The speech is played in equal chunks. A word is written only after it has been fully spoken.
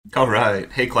All right.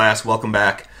 Hey class, welcome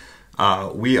back.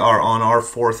 We are on our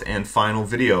fourth and final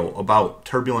video about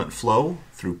turbulent flow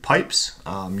through pipes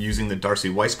using the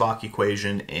Darcy-Weisbach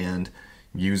equation and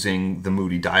using the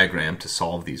Moody diagram to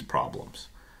solve these problems.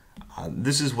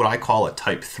 This is what I call a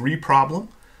type 3 problem.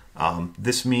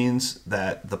 This means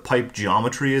that the pipe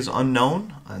geometry is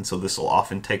unknown, and so this will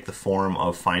often take the form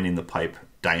of finding the pipe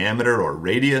diameter or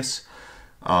radius.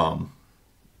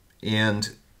 And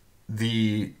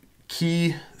the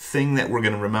key thing that we're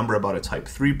going to remember about a type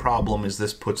 3 problem is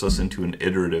this puts us into an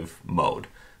iterative mode.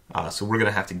 So we're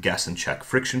going to have to guess and check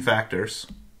friction factors.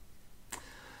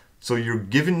 So you're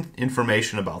given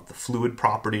information about the fluid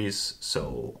properties,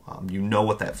 so you know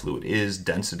what that fluid is.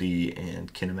 Density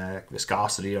and kinematic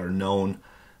viscosity are known.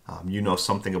 You know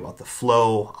something about the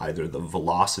flow, either the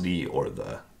velocity or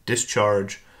the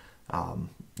discharge.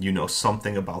 You know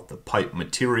something about the pipe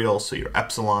material, so your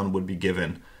epsilon would be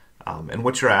given. And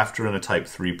what you're after in a type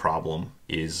 3 problem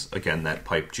is, again, that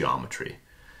pipe geometry.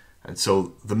 And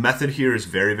so the method here is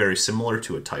very, very similar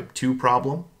to a type 2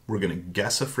 problem. We're going to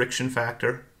guess a friction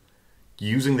factor.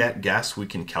 Using that guess, we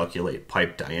can calculate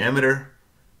pipe diameter.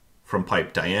 From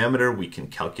pipe diameter, we can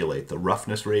calculate the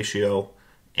roughness ratio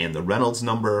and the Reynolds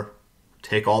number,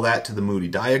 take all that to the Moody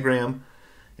diagram,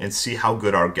 and see how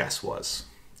good our guess was.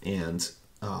 And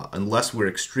unless we're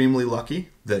extremely lucky,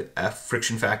 the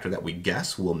friction factor that we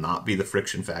guess will not be the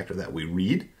friction factor that we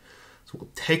read. So we'll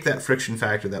take that friction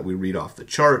factor that we read off the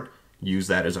chart, use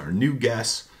that as our new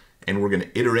guess, and we're going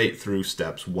to iterate through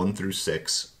steps 1 through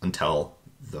 6 until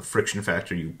the friction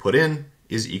factor you put in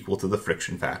is equal to the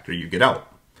friction factor you get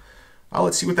out.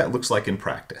 Let's see what that looks like in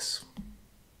practice.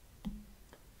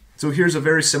 So here's a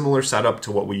very similar setup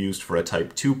to what we used for a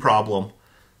type 2 problem.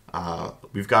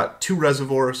 We've got two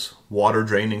reservoirs, water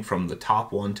draining from the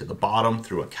top one to the bottom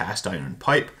through a cast iron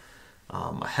pipe,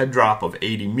 a head drop of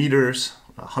 80 meters,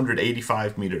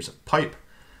 185 meters of pipe.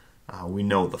 We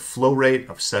know the flow rate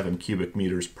of 7 cubic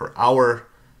meters per hour.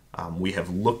 We have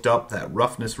looked up that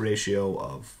roughness ratio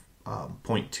of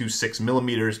 0.26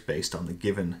 millimeters based on the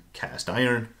given cast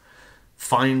iron.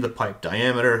 Find the pipe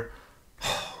diameter.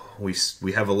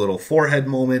 We have a little forehead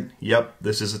moment. Yep,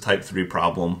 this is a type 3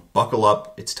 problem. Buckle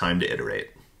up, it's time to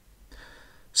iterate.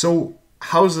 So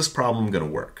how is this problem going to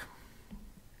work?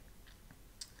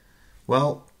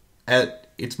 Well, at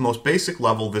its most basic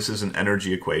level, this is an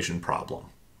energy equation problem,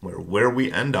 where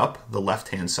we end up, the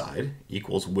left-hand side,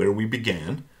 equals where we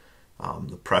began,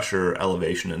 the pressure,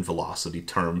 elevation, and velocity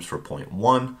terms for point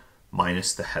 1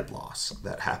 minus the head loss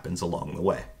that happens along the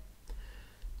way.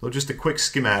 So just a quick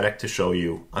schematic to show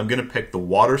you, I'm going to pick the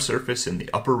water surface in the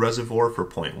upper reservoir for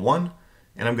point 1,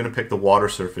 and I'm going to pick the water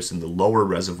surface in the lower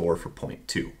reservoir for point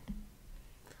 2.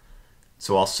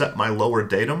 So I'll set my lower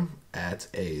datum at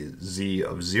a z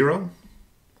of 0.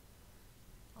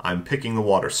 I'm picking the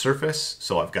water surface,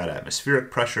 so I've got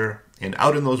atmospheric pressure, and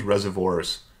out in those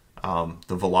reservoirs,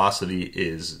 the velocity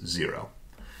is 0.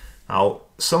 Now,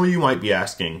 some of you might be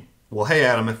asking, well, hey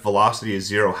Adam, if velocity is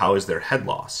 0, how is there head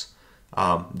loss?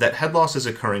 That head loss is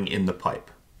occurring in the pipe,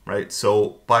 right?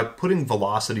 So by putting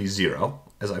velocity 0,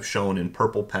 as I've shown in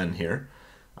purple pen here,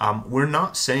 we're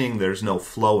not saying there's no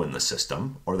flow in the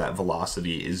system or that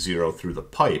velocity is 0 through the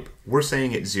pipe. We're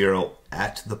saying it's 0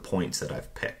 at the points that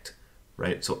I've picked,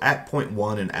 right? So at point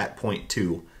 1 and at point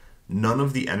 2, none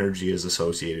of the energy is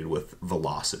associated with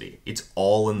velocity. It's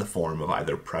all in the form of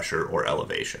either pressure or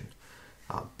elevation.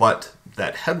 But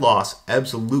that head loss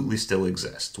absolutely still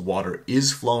exists. Water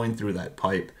is flowing through that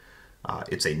pipe.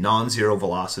 It's a non-zero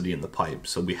velocity in the pipe,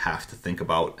 so we have to think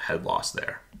about head loss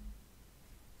there.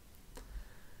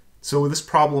 So this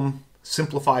problem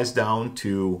simplifies down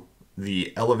to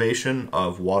the elevation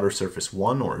of water surface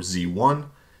 1, or Z1,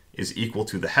 is equal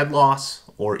to the head loss,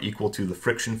 or equal to the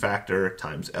friction factor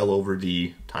times L over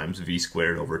D times V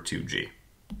squared over 2G.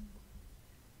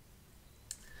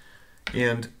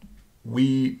 And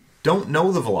we don't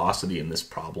know the velocity in this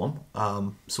problem,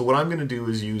 so what I'm going to do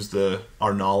is use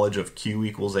our knowledge of Q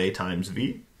equals A times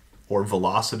V, or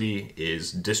velocity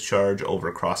is discharge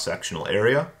over cross-sectional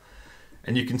area.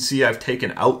 And you can see I've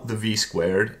taken out the V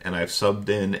squared, and I've subbed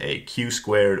in a Q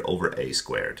squared over A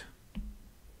squared.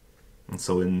 And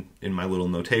so in my little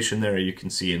notation there, you can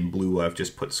see in blue I've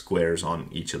just put squares on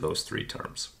each of those three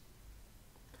terms.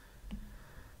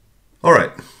 All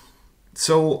right.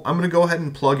 So I'm going to go ahead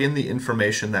and plug in the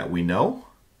information that we know.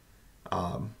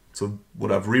 So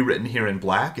what I've rewritten here in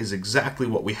black is exactly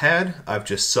what we had. I've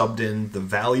just subbed in the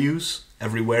values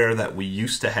everywhere that we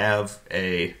used to have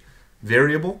a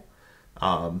variable.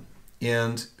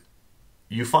 And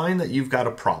you find that you've got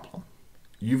a problem.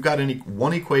 You've got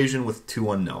one equation with two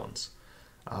unknowns.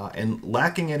 and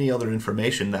lacking any other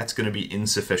information, that's going to be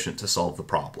insufficient to solve the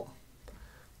problem.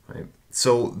 Right?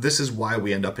 So this is why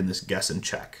we end up in this guess and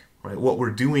check. Right? What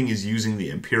we're doing is using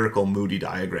the empirical Moody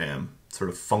diagram sort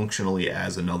of functionally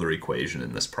as another equation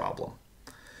in this problem.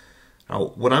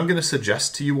 Now, what I'm going to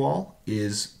suggest to you all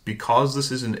is, because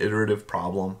this is an iterative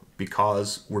problem,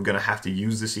 because we're going to have to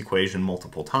use this equation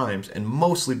multiple times, and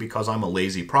mostly because I'm a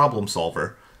lazy problem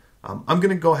solver, I'm going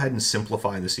to go ahead and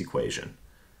simplify this equation.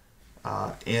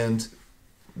 And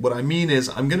what I mean is,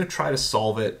 I'm going to try to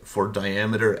solve it for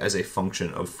diameter as a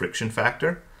function of friction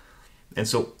factor. And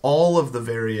so all of the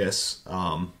various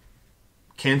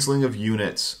canceling of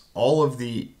units, all of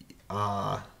the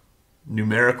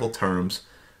numerical terms,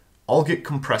 all get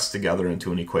compressed together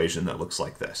into an equation that looks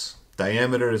like this.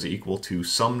 Diameter is equal to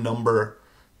some number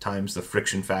times the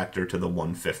friction factor to the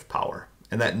 1/5 power.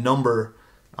 And that number,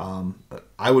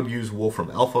 I would use Wolfram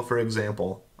alpha, for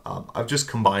example. I've just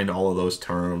combined all of those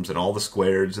terms and all the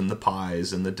squareds and the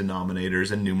pi's and the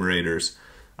denominators and numerators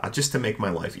just to make my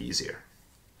life easier.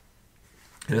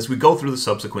 And as we go through the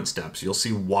subsequent steps, you'll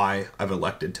see why I've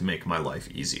elected to make my life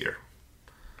easier.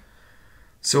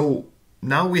 So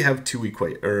now we have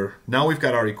now we've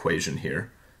got our equation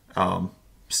here.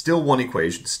 Still one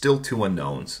equation, still two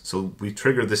unknowns. So we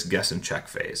trigger this guess and check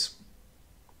phase.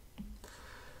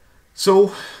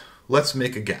 So let's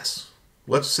make a guess.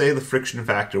 Let's say the friction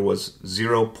factor was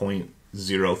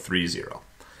 0.030.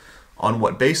 On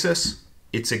what basis?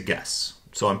 It's a guess.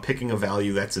 So I'm picking a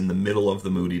value that's in the middle of the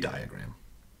Moody diagram.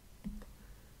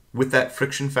 With that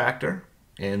friction factor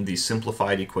and the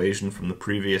simplified equation from the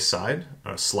previous slide,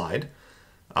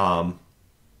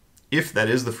 if that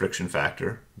is the friction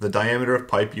factor, the diameter of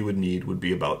pipe you would need would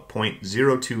be about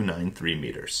 0.0293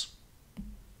 meters.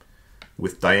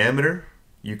 With diameter,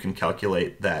 you can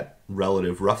calculate that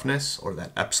relative roughness, or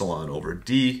that epsilon over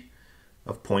d,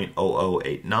 of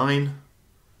 0.0089.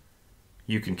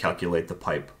 You can calculate the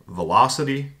pipe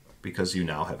velocity, because you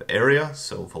now have area,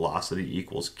 so velocity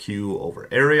equals Q over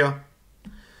area.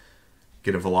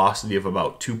 Get a velocity of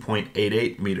about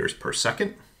 2.88 meters per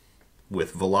second.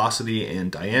 With velocity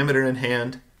and diameter in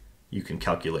hand, you can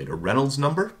calculate a Reynolds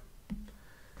number.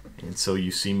 And so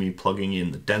you see me plugging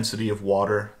in the density of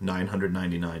water,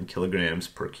 999 kilograms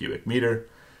per cubic meter,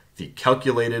 the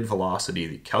calculated velocity,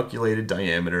 the calculated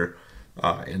diameter,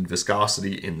 and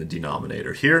viscosity in the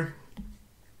denominator here.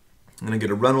 I'm going to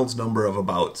get a Reynolds number of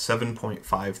about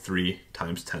 7.53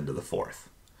 times 10 to the fourth.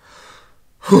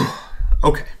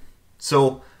 Okay,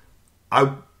 so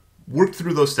I worked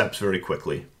through those steps very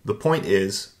quickly. The point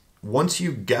is, once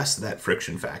you guess that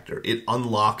friction factor, it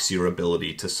unlocks your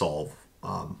ability to solve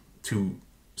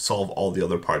all the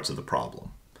other parts of the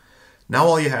problem. Now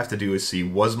all you have to do is see,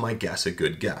 was my guess a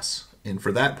good guess? And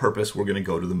for that purpose, we're going to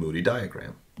go to the Moody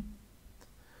diagram.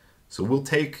 So we'll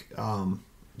take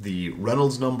the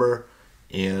Reynolds number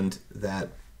and that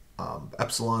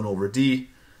epsilon over d.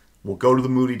 We'll go to the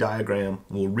Moody diagram,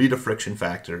 we'll read a friction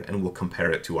factor, and we'll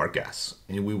compare it to our guess.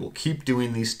 And we will keep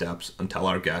doing these steps until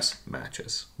our guess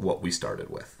matches what we started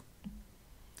with.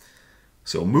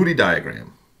 So Moody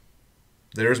diagram.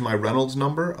 There's my Reynolds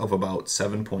number of about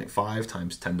 7.5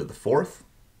 times 10 to the fourth.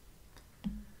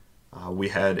 We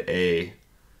had a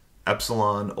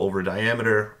epsilon over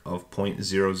diameter of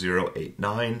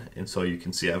 0.0089, and so you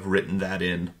can see I've written that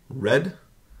in red.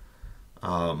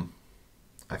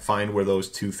 I find where those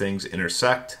two things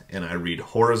intersect, and I read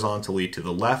horizontally to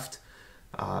the left,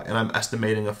 and I'm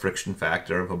estimating a friction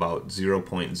factor of about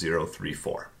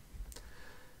 0.034.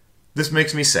 This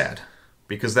makes me sad,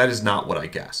 because that is not what I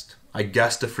guessed. I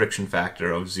guessed a friction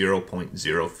factor of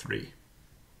 0.03.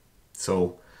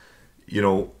 So, you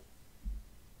know,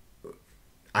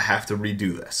 I have to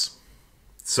redo this.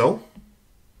 So,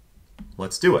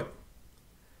 let's do it.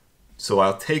 So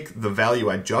I'll take the value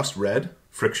I just read,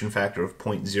 friction factor of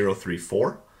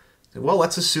 0.034. Well,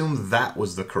 let's assume that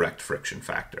was the correct friction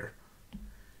factor.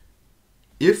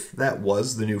 If that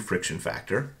was the new friction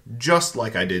factor, just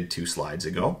like I did 2 slides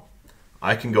ago,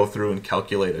 I can go through and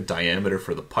calculate a diameter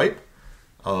for the pipe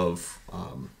of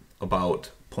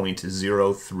about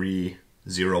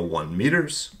 0.0301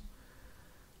 meters.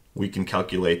 We can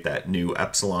calculate that new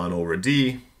epsilon over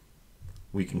d.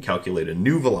 We can calculate a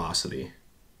new velocity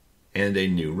and a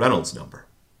new Reynolds number.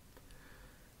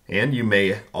 And you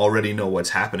may already know what's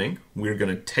happening. We're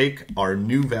going to take our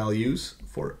new values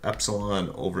for epsilon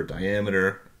over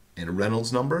diameter and a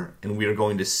Reynolds number, and we are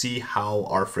going to see how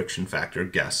our friction factor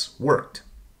guess worked.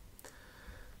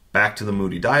 Back to the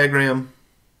Moody diagram.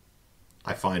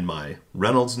 I find my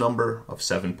Reynolds number of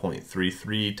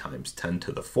 7.33 times 10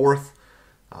 to the fourth,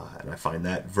 and I find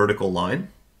that vertical line.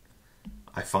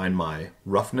 I find my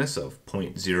roughness of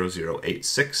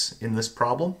 0.0086 in this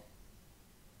problem.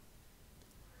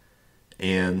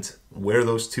 And where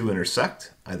those two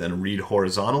intersect, I then read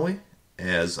horizontally,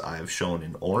 as I've shown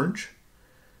in orange,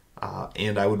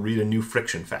 and I would read a new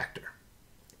friction factor.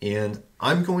 And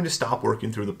I'm going to stop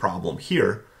working through the problem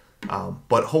here,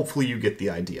 but hopefully you get the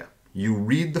idea. You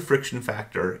read the friction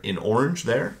factor in orange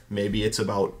there, maybe it's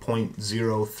about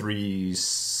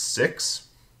 0.036,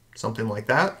 something like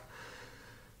that.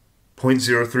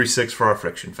 0.036 for our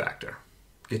friction factor.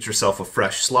 Get yourself a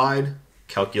fresh slide,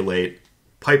 calculate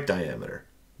pipe diameter,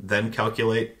 then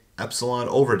calculate epsilon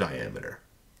over diameter,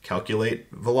 calculate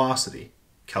velocity,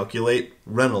 calculate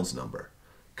Reynolds number,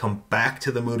 come back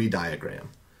to the Moody diagram,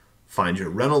 find your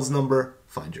Reynolds number,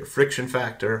 find your friction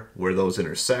factor, where those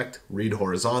intersect, read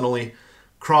horizontally,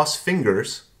 cross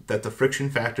fingers that the friction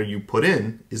factor you put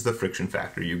in is the friction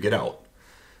factor you get out.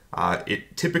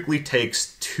 It typically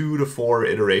takes 2 to 4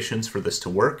 iterations for this to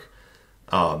work.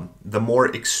 The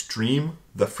more extreme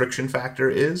the friction factor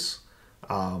is,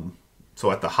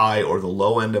 so at the high or the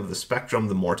low end of the spectrum,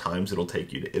 the more times it'll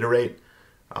take you to iterate.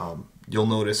 You'll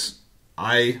notice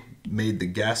I made the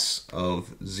guess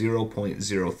of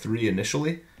 0.03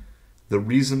 initially. The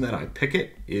reason that I pick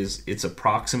it is it's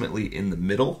approximately in the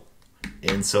middle,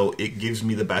 and so it gives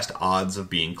me the best odds of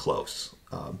being close.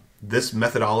 This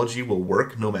methodology will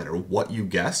work no matter what you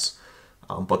guess,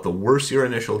 but the worse your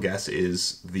initial guess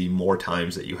is, the more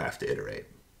times that you have to iterate.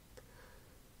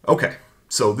 Okay,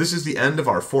 so this is the end of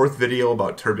our 4th video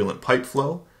about turbulent pipe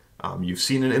flow. You've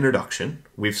seen an introduction.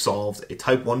 We've solved a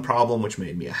type 1 problem, which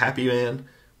made me a happy man.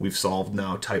 We've solved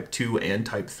now type 2 and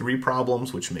type 3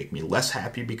 problems, which make me less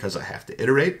happy because I have to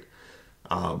iterate.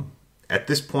 At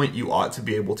this point, you ought to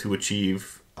be able to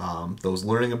achieve those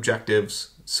learning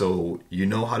objectives, so you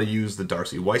know how to use the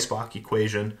Darcy-Weisbach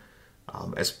equation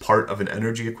as part of an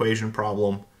energy equation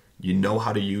problem. You know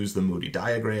how to use the Moody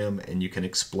diagram, and you can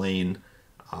explain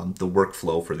the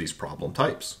workflow for these problem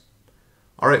types.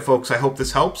 All right, folks, I hope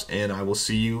this helps, and I will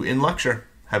see you in lecture.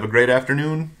 Have a great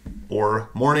afternoon, or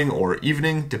morning, or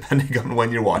evening, depending on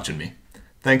when you're watching me.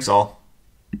 Thanks all.